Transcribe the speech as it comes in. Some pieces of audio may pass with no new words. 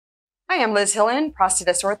Hi, I'm Liz Hillen,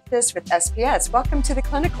 prosthetist orthopedist with SPS. Welcome to the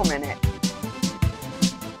Clinical Minute.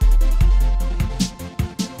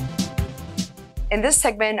 In this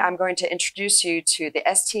segment, I'm going to introduce you to the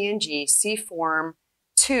ST&G C-form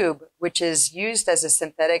tube, which is used as a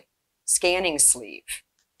synthetic scanning sleeve.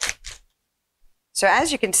 So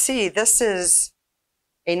as you can see, this is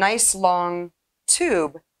a nice long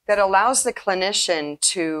tube that allows the clinician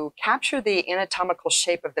to capture the anatomical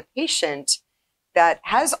shape of the patient that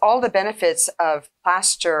has all the benefits of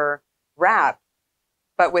plaster wrap,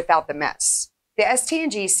 but without the mess. The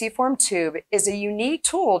ST&G C-form tube is a unique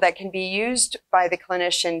tool that can be used by the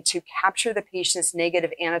clinician to capture the patient's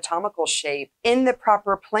negative anatomical shape in the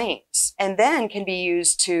proper planes, and then can be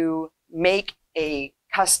used to make a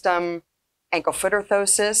custom ankle foot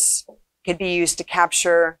orthosis, could be used to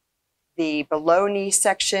capture the below knee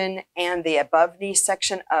section and the above knee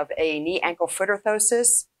section of a knee ankle foot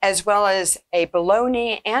orthosis, as well as a below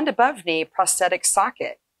knee and above knee prosthetic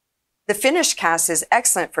socket. The finished cast is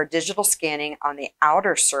excellent for digital scanning on the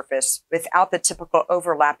outer surface without the typical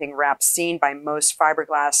overlapping wrap seen by most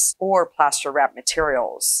fiberglass or plaster wrap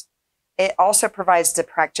materials. It also provides the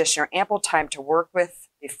practitioner ample time to work with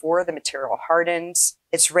before the material hardens.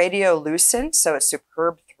 It's radiolucent, so it's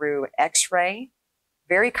superb through X-ray.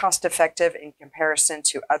 Very cost-effective in comparison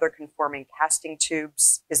to other conforming casting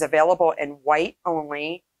tubes, is available in white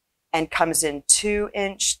only, and comes in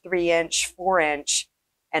 2-inch, 3-inch, 4-inch,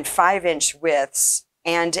 and 5-inch widths,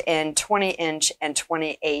 and in 20-inch and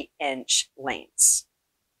 28-inch lengths.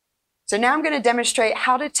 So now I'm going to demonstrate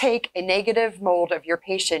how to take a negative mold of your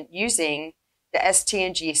patient using the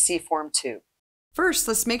ST&G C-form tube. First,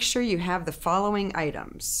 let's make sure you have the following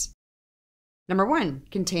items. Number 1,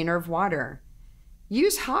 container of water.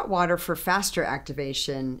 Use hot water for faster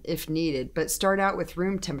activation if needed, but start out with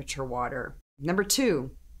room temperature water. Number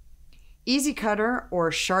 2, easy cutter or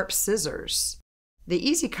sharp scissors. The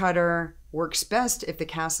easy cutter works best if the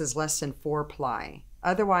cast is less than 4 ply.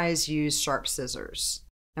 Otherwise, use sharp scissors.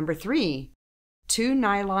 Number 3, 2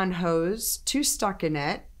 nylon hose, 2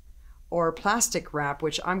 stockinette, or plastic wrap,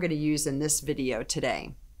 which I'm going to use in this video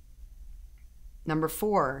today. Number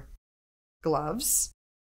 4, gloves.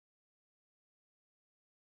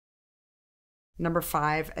 Number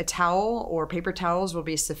 5, a towel or paper towels will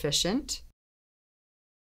be sufficient.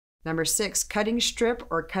 Number 6, cutting strip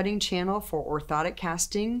or cutting channel for orthotic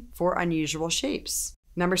casting for unusual shapes.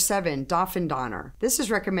 Number 7, Dauphin donor. This is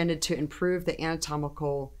recommended to improve the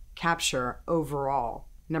anatomical capture overall.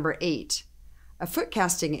 Number 8, a foot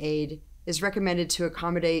casting aid is recommended to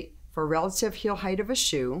accommodate for relative heel height of a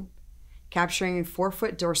shoe, capturing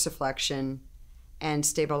forefoot dorsiflexion, and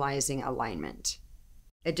stabilizing alignment.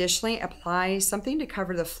 Additionally, apply something to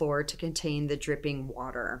cover the floor to contain the dripping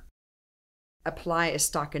water. Apply a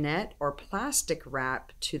stockinette or plastic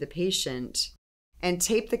wrap to the patient and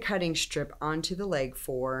tape the cutting strip onto the leg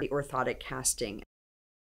for the orthotic casting.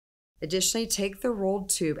 Additionally, take the rolled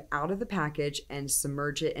tube out of the package and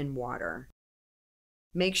submerge it in water.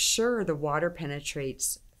 Make sure the water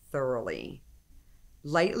penetrates thoroughly.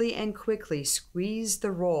 Lightly and quickly squeeze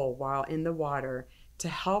the roll while in the water to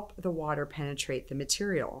help the water penetrate the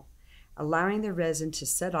material, allowing the resin to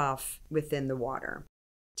set off within the water.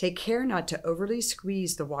 Take care not to overly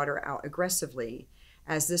squeeze the water out aggressively,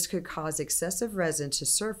 as this could cause excessive resin to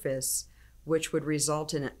surface, which would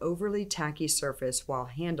result in an overly tacky surface while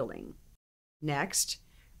handling. Next,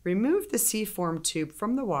 remove the C-form tube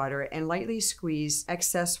from the water and lightly squeeze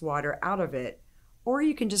excess water out of it, or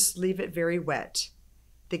you can just leave it very wet.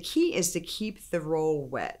 The key is to keep the roll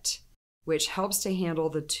wet, which helps to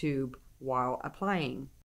handle the tube while applying.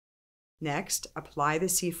 Next, apply the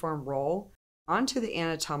C-form roll onto the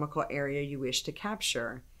anatomical area you wish to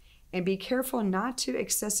capture, and be careful not to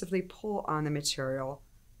excessively pull on the material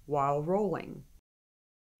while rolling.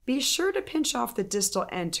 Be sure to pinch off the distal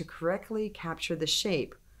end to correctly capture the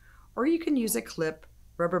shape, or you can use a clip,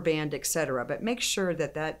 rubber band, etc., but make sure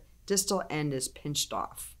that that distal end is pinched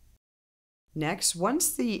off. Next,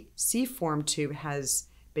 once the C-form tube has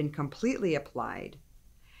been completely applied,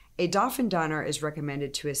 a Dauphin donor is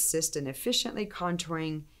recommended to assist in efficiently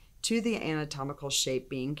contouring to the anatomical shape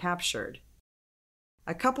being captured.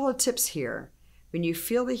 A couple of tips here. When you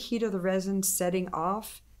feel the heat of the resin setting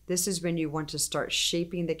off, this is when you want to start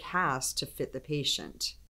shaping the cast to fit the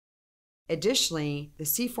patient. Additionally, the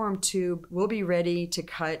C-form tube will be ready to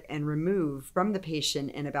cut and remove from the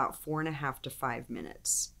patient in about 4.5 to 5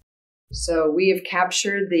 minutes. So we have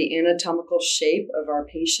captured the anatomical shape of our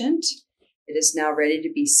patient. It is now ready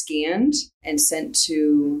to be scanned and sent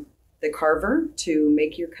to the carver to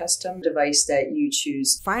make your custom device that you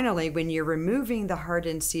choose. Finally, when you're removing the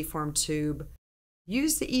hardened C-form tube,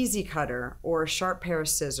 Use the Easy Cutter or a sharp pair of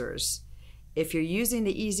scissors. If you're using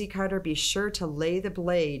the Easy Cutter, be sure to lay the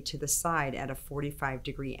blade to the side at a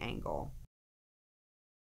 45-degree angle.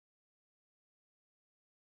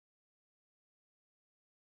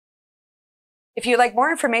 If you'd like more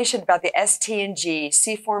information about the ST&G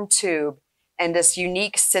C-form tube and this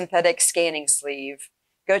unique synthetic scanning sleeve,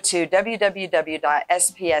 go to www.spsco.com.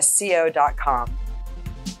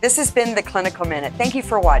 This has been the Clinical Minute. Thank you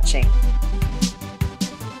for watching.